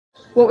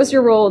What was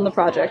your role in the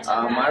project?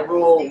 My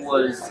role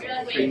was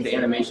creating the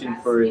animation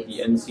for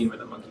the end scene where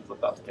the monkey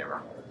flipped off the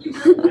camera.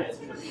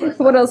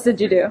 What else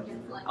did you do?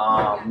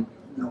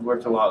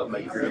 Worked a lot with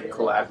my group,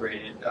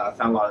 collaborated,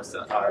 found a lot of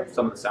some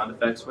of the sound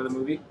effects for the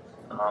movie,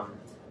 and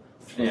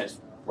yeah,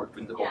 just worked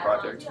with the whole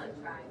project.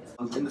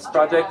 In this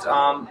project,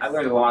 I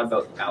learned a lot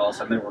about Alice.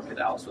 I've never worked with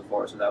Alice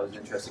before, so that was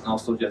interesting.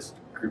 Also, just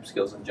group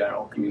skills in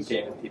general,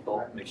 communicating with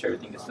people, make sure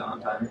everything gets done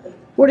on time.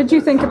 What did you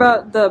think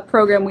about the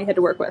program we had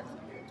to work with?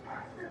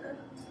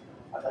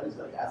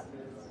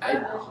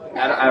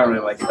 I don't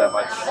really like it that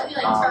much.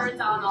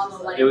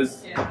 It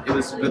was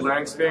a good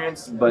learning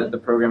experience, but the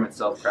program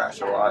itself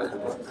crashed a lot. It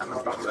wasn't that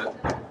much fun with it.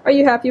 Are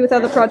you happy with how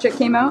the project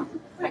came out?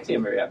 Actually,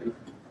 I'm very happy.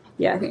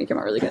 Yeah, I think it came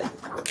out really good.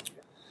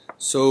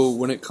 So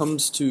when it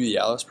comes to the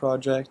Alice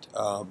project,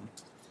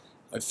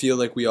 I feel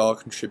like we all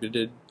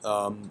contributed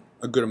a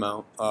good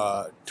amount.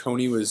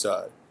 Tony was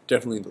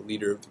definitely the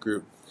leader of the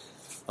group.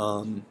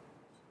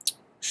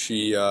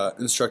 She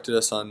instructed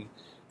us on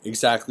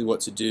exactly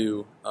what to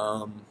do,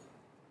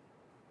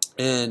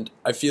 and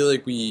I feel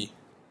like we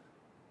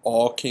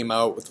all came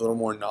out with a little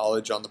more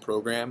knowledge on the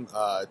program.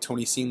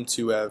 Tony seemed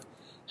to have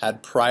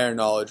had prior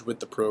knowledge with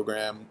the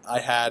program. I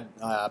had,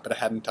 but I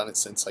hadn't done it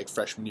since like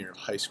freshman year of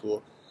high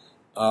school.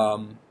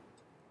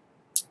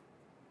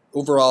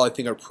 Overall, I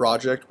think our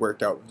project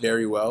worked out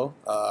very well.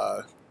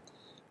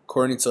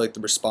 According to like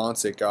the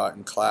response it got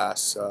in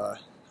class, I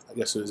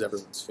guess it was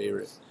everyone's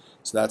favorite.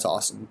 So that's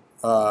awesome.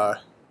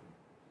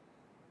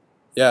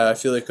 Yeah, I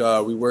feel like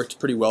we worked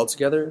pretty well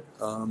together,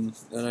 and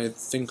I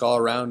think all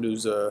around it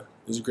was a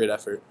great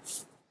effort.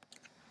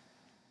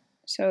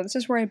 So this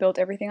is where I built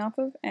everything off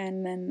of,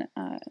 and then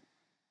I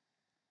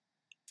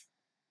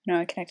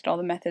connected all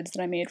the methods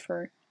that I made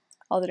for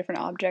all the different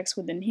objects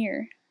within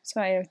here.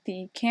 So I have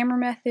the camera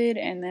method,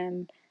 and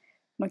then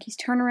monkeys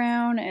turn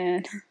around,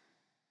 and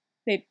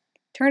they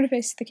turn to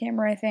face the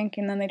camera, I think,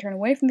 and then they turn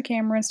away from the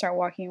camera and start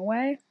walking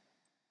away.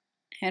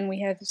 And we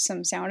have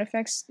some sound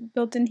effects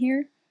built in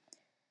here.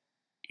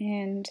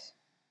 And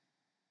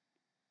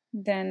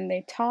then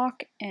they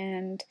talk,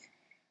 and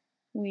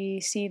we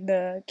see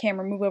the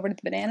camera move over to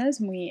the bananas,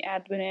 and we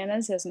add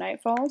bananas as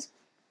night falls.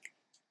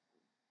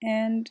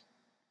 And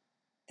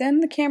then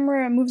the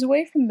camera moves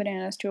away from the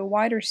bananas to a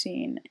wider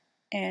scene,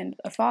 and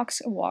a fox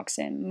walks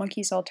in.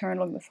 Monkeys all turn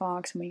to look at the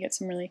fox, and we get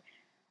some really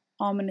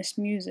ominous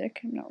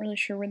music. I'm not really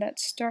sure where that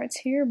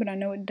starts here, but I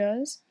know it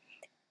does.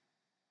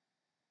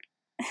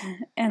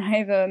 And I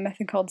have a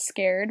method called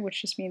scared,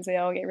 which just means they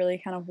all get really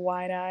kind of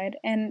wide-eyed.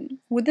 And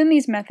within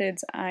these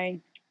methods,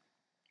 I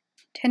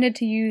tended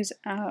to use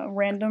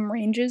random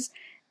ranges.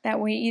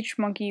 That way each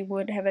monkey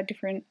would have a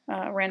different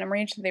random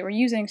range that they were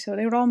using, so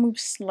they would all move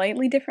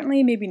slightly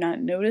differently, maybe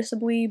not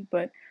noticeably,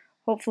 but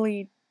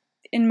hopefully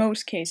in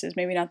most cases,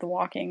 maybe not the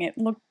walking, it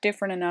looked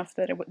different enough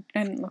that it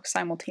didn't look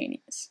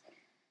simultaneous.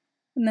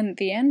 And then at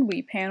the end,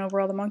 we pan over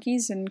all the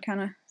monkeys and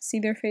kind of see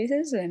their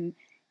faces, and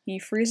he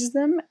freezes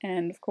them,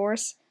 and of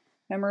course,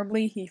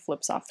 memorably, he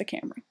flips off the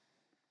camera.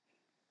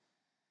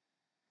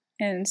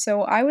 And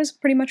so I was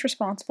pretty much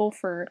responsible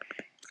for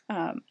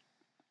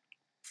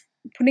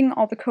putting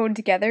all the code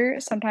together.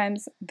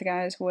 Sometimes the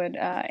guys would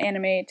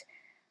animate,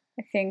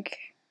 I think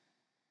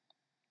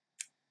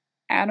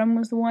Adam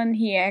was the one,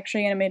 he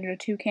actually animated a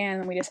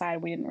toucan, and we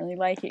decided we didn't really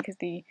like it because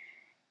the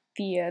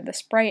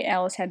sprite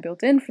Alice had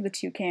built in for the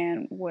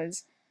toucan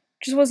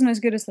just wasn't as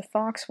good as the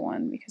fox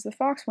one, because the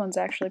fox one's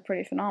actually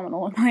pretty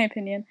phenomenal in my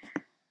opinion.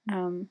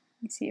 Let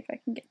me see if I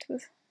can get to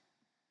this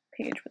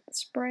page with the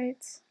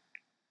sprites.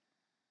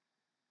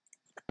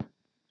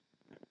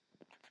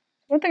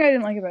 One thing I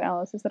didn't like about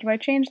Alice is that if I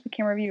change the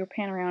camera view or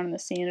pan around in the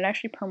scene, it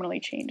actually permanently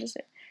changes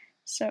it.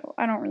 So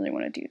I don't really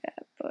want to do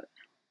that, but...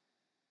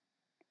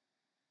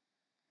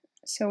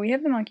 So we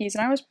have the monkeys,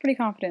 and I was pretty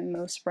confident in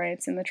those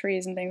sprites and the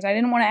trees and things. I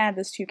didn't want to add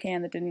this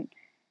toucan that didn't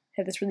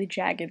have this really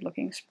jagged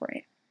looking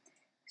sprite.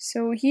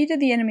 So he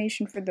did the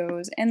animation for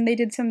those, and they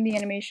did some of the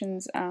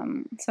animations,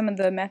 some of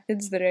the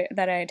methods that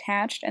I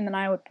attached, and then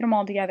I would put them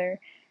all together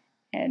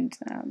and,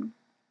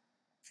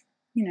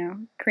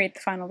 create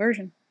the final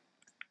version.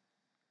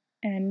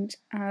 And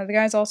the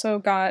guys also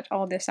got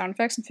all the sound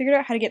effects and figured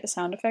out how to get the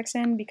sound effects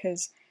in,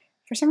 because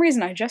for some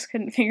reason I just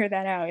couldn't figure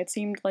that out. It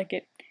seemed like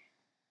it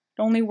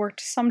only worked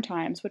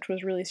sometimes, which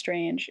was really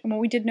strange. And what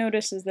we did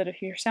notice is that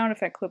if your sound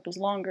effect clip was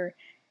longer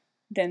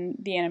than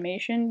the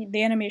animation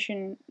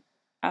within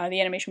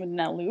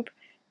that loop,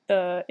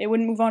 it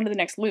wouldn't move on to the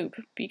next loop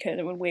because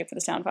it would wait for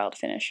the sound file to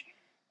finish.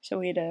 So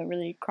we had to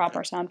really crop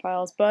our sound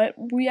files. But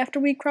after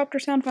we cropped our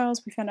sound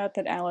files, we found out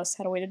that Alice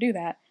had a way to do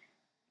that,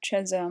 which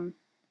has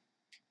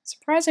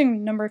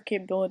surprising number of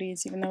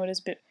capabilities, even though it is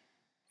a bit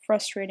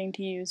frustrating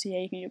to use. Yeah,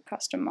 you can do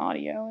custom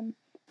audio and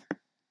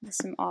there's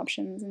some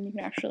options, and you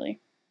can actually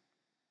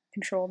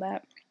control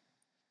that.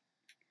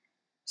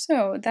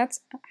 So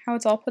that's how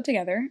it's all put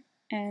together,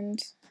 and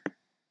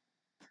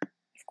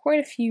quite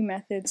a few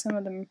methods. Some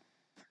of them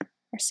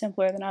are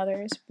simpler than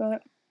others,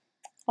 but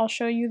I'll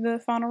show you the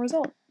final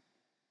result.